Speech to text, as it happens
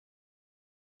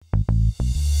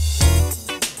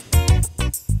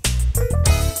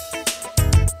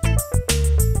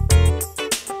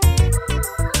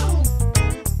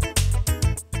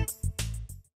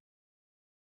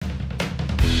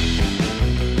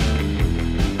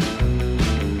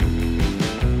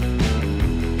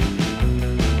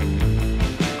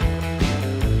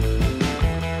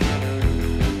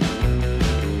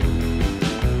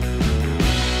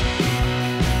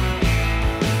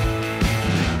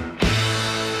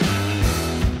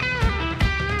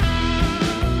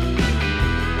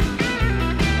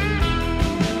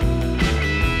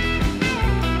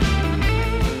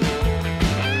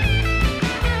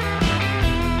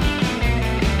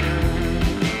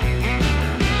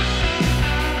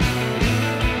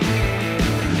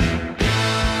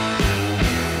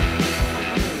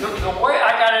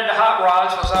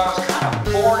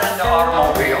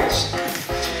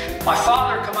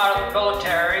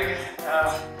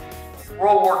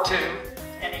World War II,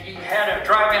 and he had a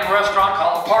drive-in restaurant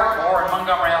called the Parkmore in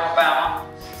Montgomery, Alabama.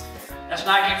 That's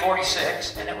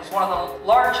 1946, and it was one of the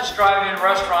largest drive-in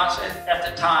restaurants at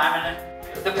the time.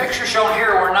 And the pictures shown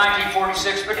here were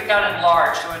 1946, but it got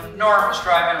enlarged to an enormous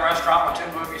drive-in restaurant with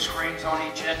 2 movie screens on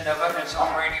each end of it, and its own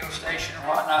radio station and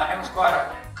whatnot. It was quite a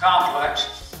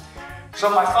complex. So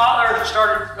my father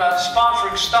started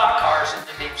sponsoring stock cars in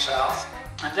the Deep South,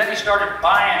 and then he started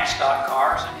buying stock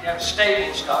cars, and he had a stable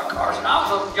of stock cars, and I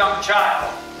was a young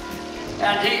child.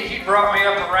 And he brought me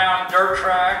up around dirt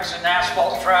tracks and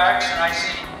asphalt tracks, and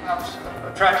I was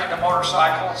attracted to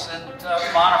motorcycles and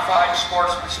modified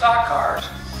sportsman stock cars.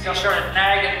 He started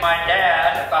nagging my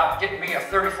dad about getting me a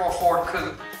 34 Ford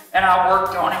Coupe, and I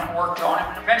worked on him,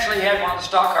 and eventually he had one of the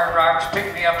stock car drivers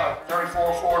pick me up a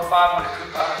 34 Ford 500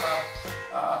 Coupe out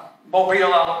of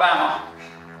Mobile, Alabama.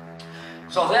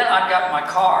 So then I got my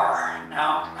car.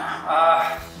 Now,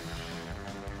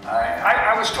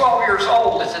 I was 12 years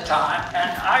old at the time, and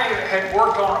I had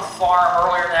worked on a farm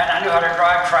earlier than that. I knew how to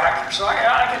drive tractors, so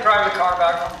I could drive the car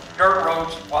back on dirt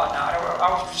roads and whatnot. I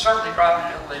was certainly driving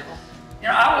it illegal. You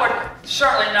know, I would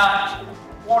certainly not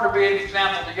want to be an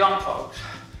example to young folks.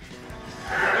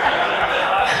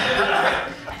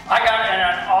 I got in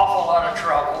an awful lot of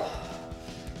trouble.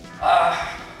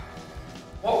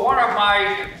 Well, one of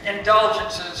my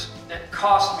indulgences that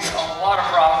cost me a lot of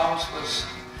problems was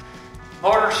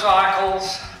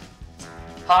motorcycles,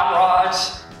 hot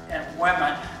rods, and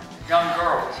women, young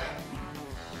girls.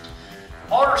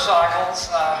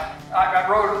 Motorcycles, I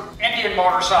rode Indian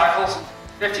motorcycles in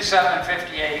 57 and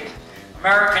 58,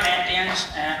 American Indians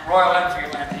and Royal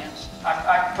Enfield Indians.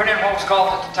 I put in what was called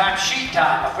at the time sheet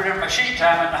time. I put in my sheet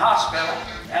time in the hospital,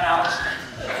 and I was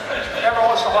every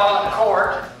once in a while in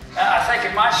court. And I think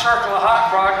in my circle of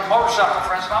hot rod and motorcycle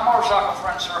friends, my motorcycle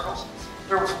friend circles,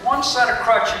 there was one set of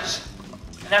crutches.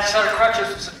 And that set of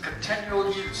crutches was in continual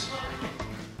use.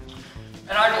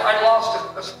 And I lost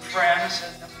some friends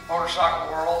in the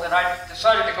motorcycle world, and I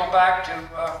decided to go back to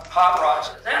hot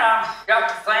rods. Then I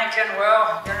got to thinking,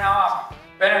 well, you know, I've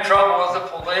been in trouble with the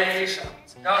police.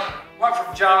 Went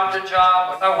from job to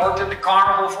job. I worked in the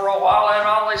carnival for a while, and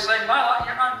all these things.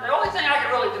 The only thing I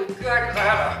could really do good is I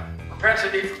had a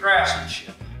propensity for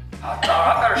craftsmanship. I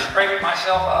thought I better straighten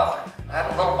myself up. I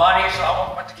had a little money, so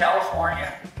I went to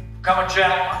California. Become a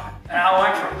gentleman, and I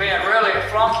went from being really a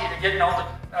flunky to getting on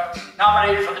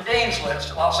nominated for the dean's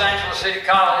list at Los Angeles City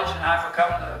College, and I've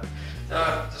become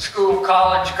the school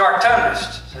college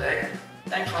cartoonist. See,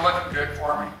 things were looking good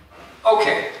for me.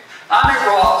 Okay, I'm at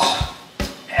Roth,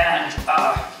 and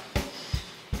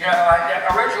you know, I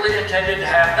originally intended to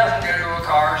have nothing to do with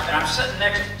cars, and I'm sitting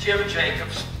next to Jim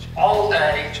Jacobs all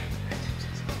day,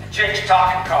 and Jake's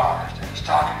talking cars, and he's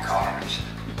talking cars,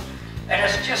 and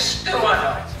it's just stewing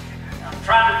on it. I'm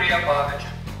trying to be above it.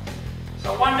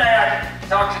 So one day I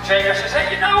talked to Jake. I said,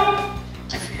 hey, you know,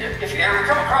 if you ever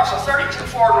come across a 32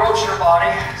 Ford Roadster body,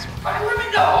 let me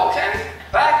know, okay?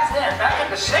 Back then, back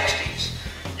in the 60s,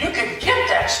 you could get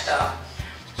that stuff.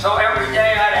 So every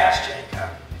day I'd ask Jake,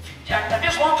 I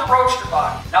just want the Roadster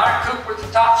body, not a coupe with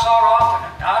the top sawed off,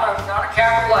 and not a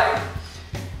cabriolet.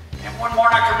 And one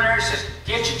morning I come in there and he says,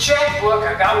 get your checkbook,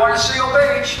 I got one at Seal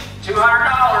Beach,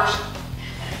 $200.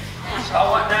 So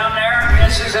I went down there, and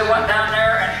as soon as I went down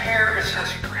there, and here is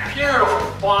this beautiful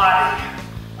body,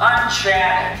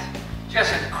 unchatted,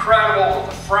 just incredible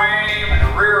with the frame and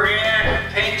the rear end,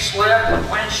 and pink slip, and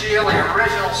windshield, the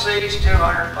original seats,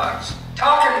 $200.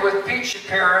 Talking with Pete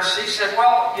Shapiris, he said,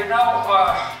 well, you know,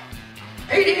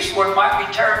 Pete Eastwood might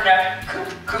be tearing that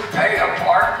coupe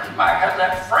apart, and might have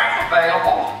that frame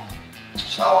available.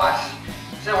 So I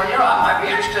said, well, you know, I might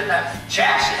be interested in that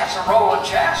chassis, that's a rolling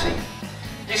chassis.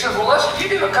 He says, well, listen, you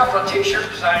do a couple of t-shirt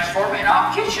designs for me and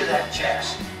I'll get you that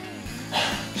chassis.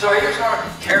 So he was going to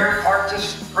tear apart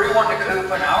this 3-1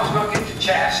 coupe, and I was going to get the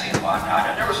chassis and whatnot.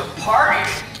 And there was a party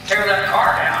to tear that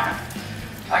car down.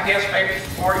 I guess maybe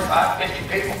 45, 50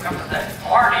 people come to that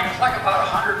party. It was like about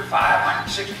 105,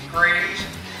 160 degrees.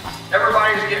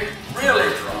 Everybody was getting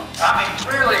really drunk. I mean,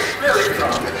 really, really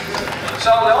drunk.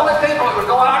 So the only people that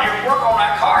would go out here and work on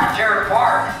that car and tear it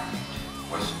apart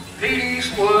was Pete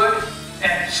Eastwood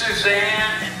and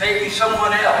Suzanne, and maybe someone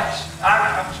else.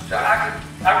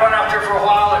 I'd run out there for a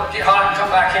while and get hot and come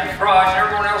back in the garage, and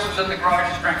everyone else was in the garage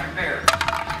just drinking beer.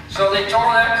 So they tore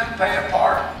that coupe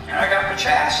apart, and I got my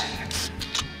chassis.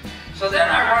 So then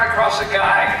I run across a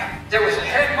guy. There was a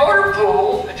head motor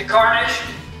pool at the Carnation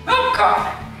Milk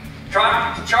Company,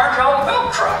 trying to charge all the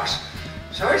milk trucks.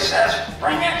 So he says,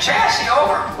 bring that chassis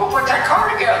over, we'll put that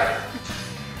car together.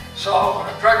 So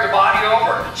I dragged the body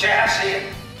over, the chassis,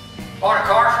 and bought a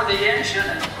car for the engine,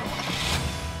 and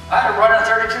I had to run in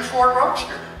 32 Ford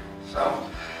Roadster. So,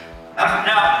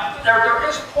 now, there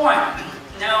is a point.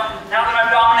 Now that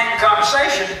I've dominated the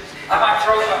conversation, I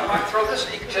might throw this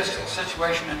egotistical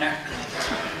situation in there.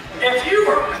 If you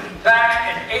were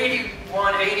back in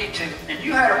 81, 82, and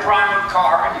you had a primer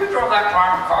car, and you drove that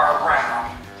primer car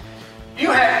around,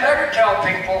 you had better tell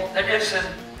people that it's in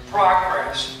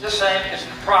progress. This ain't is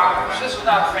in progress. This is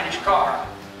not a finished car.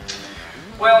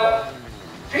 Well,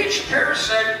 Pete Shapiro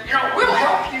said, you know, we'll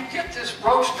help you get this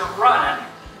Roadster running,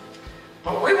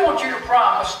 but we want you to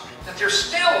promise that there's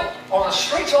still, on the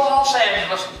streets of Los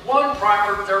Angeles, one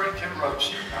primer 32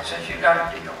 Roadster. I said, you got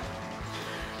a deal.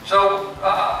 So,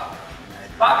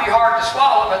 it might be hard to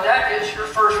swallow, but that is your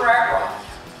first rat rod.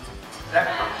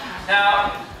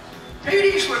 Now,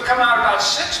 Petey's would come out about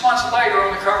 6 months later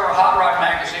on the cover of Hot Rod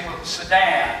magazine with a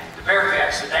sedan, the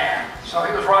Bearcat sedan. So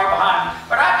he was right behind me.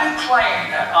 But I do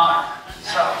claim that honor.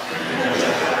 So,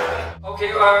 okay,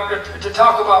 to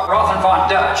talk about Roth and Von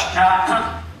Dutch.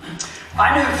 Now,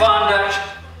 I knew Von Dutch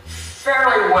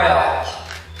fairly well.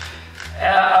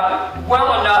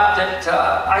 Well enough that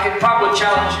I could probably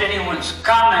challenge anyone's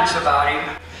comments about him.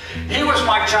 He was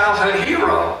my childhood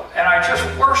hero, and I just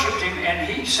worshipped him, and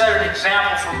he set an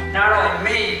example for not only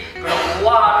me, but a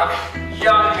lot of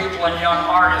young people and young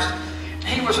artists.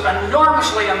 He was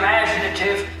enormously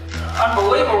imaginative,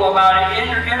 unbelievable amount of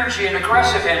energy and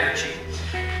aggressive energy.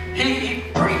 He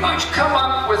pretty much come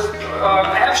up with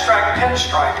abstract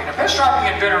pinstriping. Now, pinstriping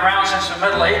had been around since the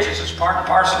Middle Ages as part and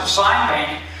parcel of sign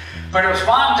painting, but it was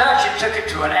Von Dutch that took it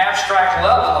to an abstract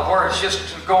level of where it's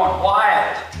just going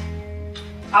wild.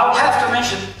 I'll have to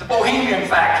mention the Bohemian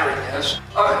factor in this.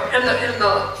 In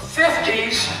the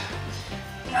 50s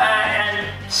and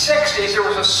 60s, there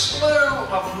was a slew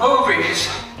of movies,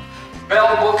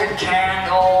 Bell Book and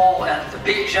Candle and The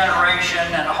Beat Generation,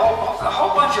 and a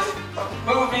whole bunch of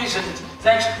movies and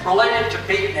things related to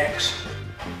beatniks.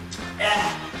 And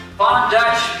Von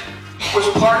Dutch was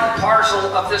part and parcel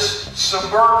of this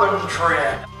suburban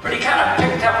trend. But he kind of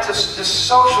picked up this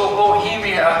social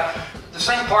bohemia, the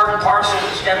same part and parcel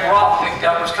as Ed Roth picked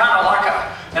up. It was kind of like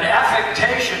an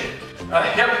affectation, a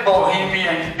hip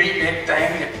bohemian beatnik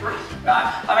thing.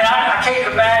 I mean, I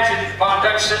can't imagine Von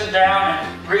Dutch sitting down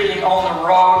and reading On the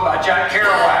Road by Jack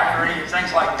Kerouac or any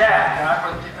things like that.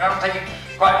 I don't think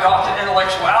he quite got the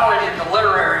intellectuality and the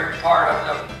literary part of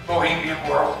the bohemian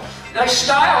world. They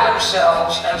style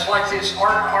themselves as like these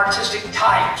artistic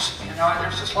types. You know,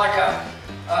 there's just like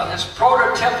this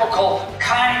prototypical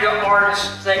kind of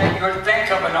artist thing you would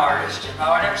think of an artist, you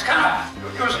know, and it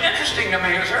was interesting to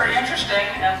me. It was very interesting,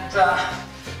 and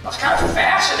I was kind of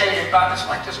fascinated by this,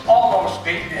 like this almost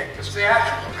beatnik, this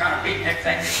theatrical kind of beatnik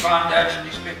thing that Von Dutch and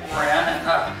these people were in.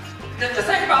 And the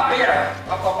thing about being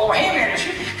a bohemian is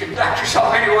you can conduct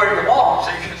yourself anywhere you want,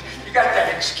 so you got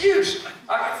that excuse.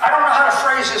 I don't know how to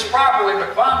phrase this properly,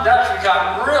 but Von Dutch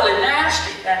got really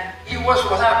nasty, and he was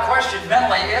without question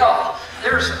mentally ill.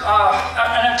 There's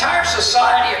an entire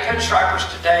society of pinstripers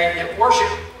today that worship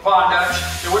Von Dutch.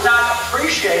 They would not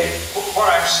appreciate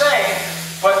what I'm saying,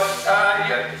 but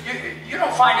you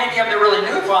don't find any of them that really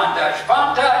knew Von Dutch.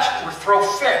 Von Dutch would throw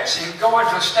fits. He would go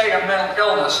into a state of mental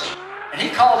illness, and he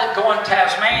called it going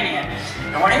Tasmanian.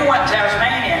 And when he went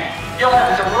Tasmanian, he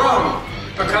left the room,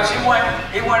 because he went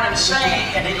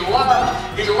insane, and he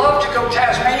loved to go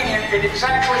Tasmanian at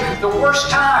exactly the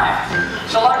worst time.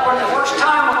 So like when the worst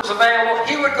time was available,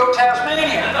 he would go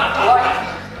Tasmanian. Like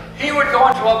he would go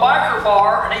into a biker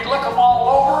bar and he'd look them all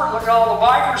over, look at all the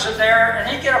bikers in there, and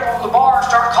he'd get up on the bar and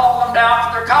start calling them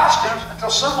down for their costumes until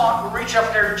someone would reach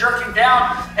up there and jerk him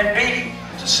down and beat him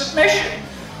to submission.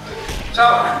 So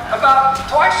about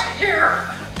twice a year,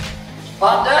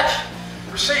 Von Dutch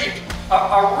received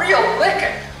a real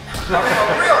licking, a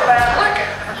real bad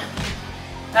licking.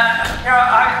 And you know,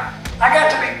 I got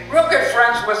to be real good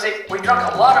friends with him. We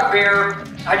drank a lot of beer.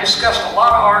 I discussed a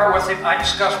lot of art with him. I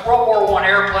discussed World War I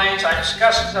airplanes. I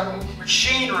discussed the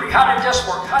machinery. How did this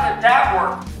work? How did that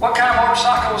work? What kind of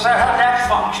motorcycle was that? How did that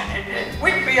function?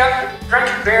 We'd be up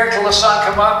drinking beer till the sun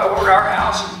come up over at our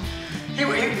house.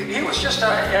 And he was just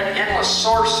an endless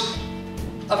source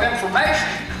of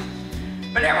information.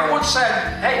 But everyone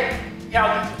said, hey, you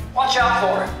know, watch out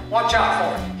for him. Watch out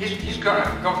for him. He's going to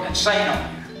go insane on you.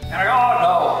 And I go,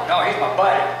 oh, no, he's my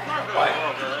buddy.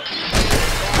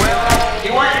 Well,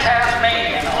 he went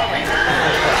Tasmanian on me.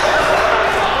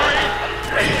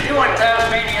 He went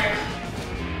Tasmanian.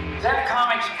 Zap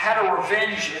Comix had a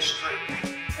revenge history.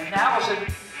 And that was in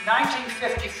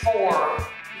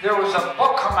 1954. There was a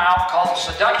book come out called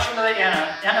Seduction of the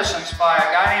Innocents by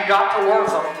a guy named Dr.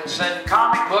 Roth that said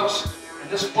comic books, and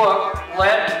this book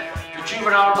led to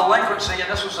juvenile delinquency, and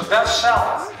this was a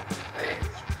bestseller.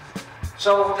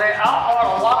 So they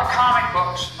outlawed a lot of comic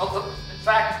books. In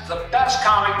fact, the best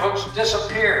comic books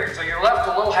disappeared. So you're left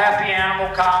with little happy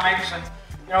animal comics and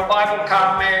Bible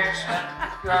comics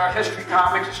and history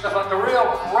comics and stuff like the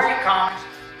real great comics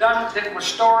done with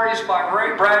stories by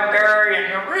Ray Bradbury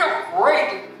and real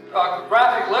great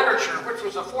graphic literature, which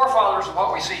was the forefathers of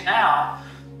what we see now,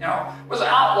 was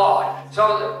outlawed.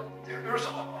 So there was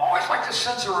always like this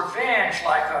sense of revenge,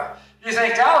 like, you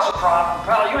think that was a problem,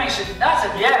 pal? You ain't seen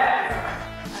nothing yet.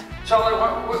 So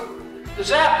the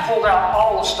Zap pulled out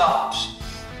all the stops.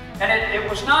 And it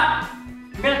was not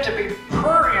meant to be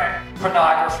prurient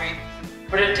pornography,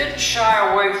 but it didn't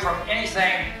shy away from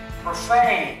anything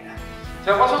profane.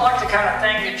 So it wasn't like the kind of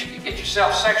thing that you could get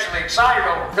yourself sexually excited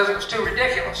over because it was too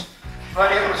ridiculous.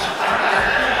 But it was,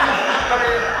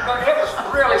 but it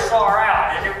was really far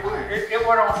out, and it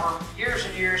went on for years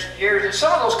and years and years. And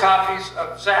some of those copies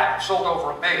of Zap sold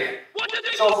over 1 million.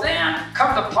 So then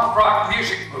come the punk rock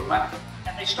music movement,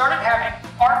 and they started having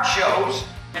art shows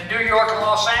in New York and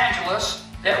Los Angeles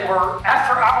that were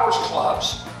after-hours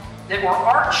clubs, that were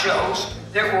art shows,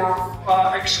 that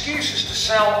were excuses to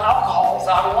sell alcohol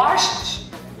without a license.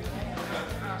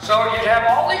 So you'd have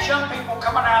all these young people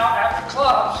coming out after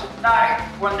clubs at night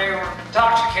when they were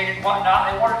intoxicated and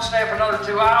whatnot. They wanted to stay up another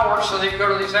 2 hours, so they'd go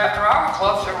to these after-hour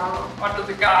clubs that were under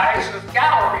the guise of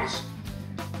galleries.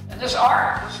 And this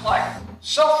art was like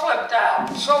so flipped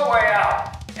out, so way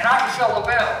out, and I could fill the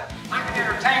bill. I could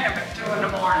entertain them at 2 in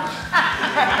the morning.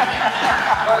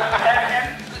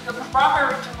 and the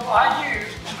primary tool I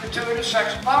used was gratuitous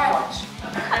sex and violence.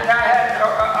 And I had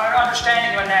an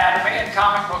understanding of anatomy and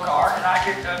comic book art, and I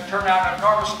could turn out an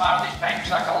enormous amount of these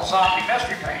paintings I call zombie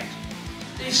mystery paintings.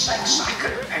 These things I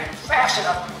couldn't paint fast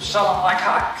enough to sell them like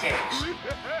hotcakes.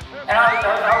 And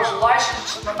I was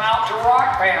licensing them out to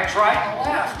rock bands right and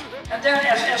left. And then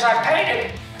as I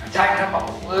painted, I tightened them up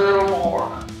a little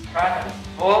more, trying to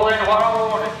pull in what I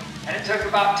wanted. And it took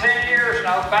about 10 years, and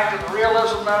I was back to the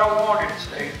realism that I wanted,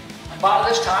 see. And by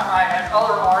this time, I had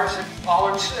other artists that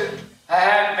followed suit. I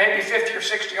had maybe 50 or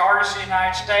 60 artists in the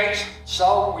United States,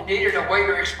 so we needed a way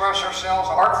to express ourselves.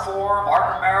 Art Forum,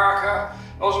 Art in America,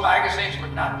 those magazines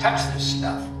would not touch this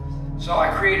stuff. So I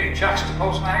created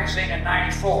Juxtapoz Magazine in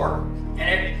 '94, and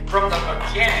it, from the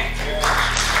beginning,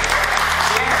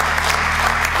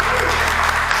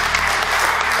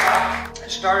 it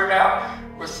started out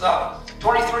with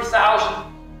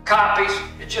 23,000 copies.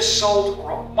 It just sold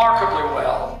remarkably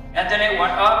well. And then it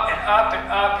went up and up and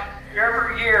up.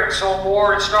 Every year it sold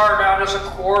more. It started out as a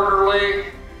quarterly,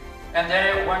 and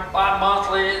then it went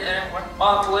bi-monthly, and then it went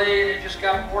monthly, and it just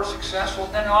got more successful.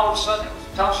 And then all of a sudden it was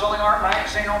the top-selling art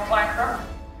magazine on planet Earth.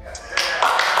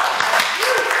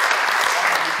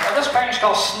 Now, this painting's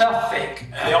called Snuff Fig.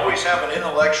 And they always have an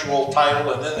intellectual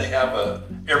title, and then they have a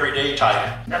everyday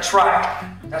title. That's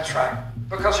right. That's right.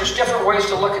 Because there's different ways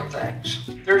to look at things.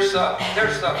 There's the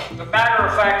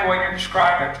matter-of-fact way to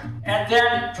describe it. And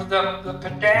then for the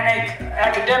pedantic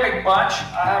academic bunch,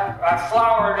 I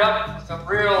flowered up with a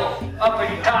real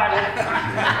uppity title.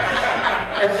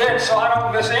 And then, so I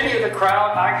don't miss any of the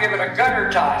crowd, I give it a gutter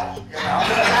title,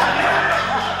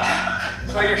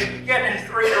 So you're getting in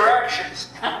 3 directions.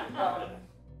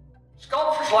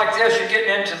 Sculptures like this, you're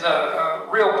getting into the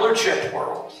real blue chip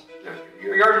world.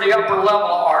 You're in the upper level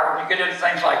of art when you get into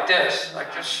things like this.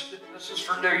 Like this is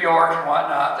for New York and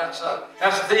whatnot. That's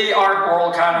the art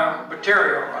world kind of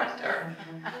material right there.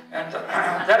 And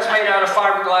that's made out of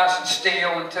fiberglass and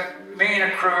steel. It took me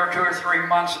and a crew 2 or 3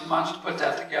 months and months to put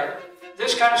that together.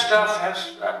 This kind of stuff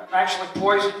has actually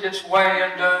poisoned its way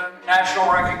into national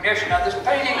recognition. Now this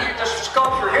painting, this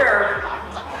sculpture here.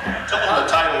 Tell them the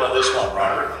title of this one,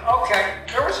 Robert. Okay,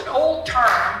 there was an old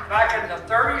term back in the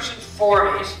 30s and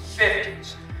 40s,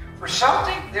 50s, for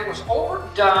something that was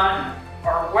overdone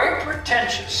or way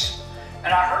pretentious.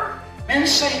 And I heard men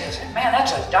say this, man,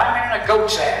 that's a diamond in a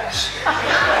goat's ass.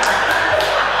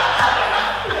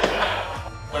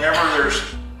 Whenever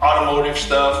there's automotive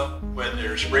stuff, when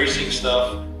there's racing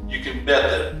stuff, you can bet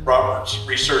that Robert's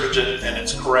researched it and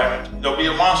it's correct. There'll be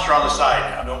a monster on the side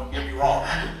now, don't get me wrong.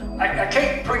 I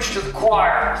can't preach to the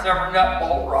choir if they're ever nut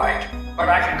bolt right, but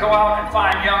I can go out and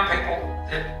find young people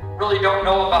that really don't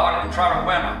know about it and try to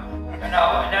win them. And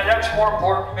that's more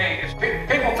important to me. Is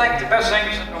people think the best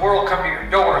things in the world come to your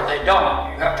door. They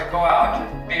don't. You have to go out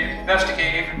and be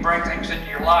investigative and bring things into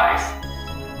your life.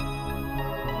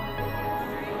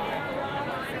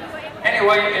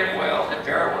 Anyway, you did well, did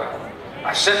very well.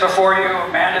 I sit before you, a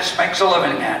man that makes a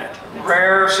living at it.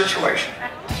 Rare situation.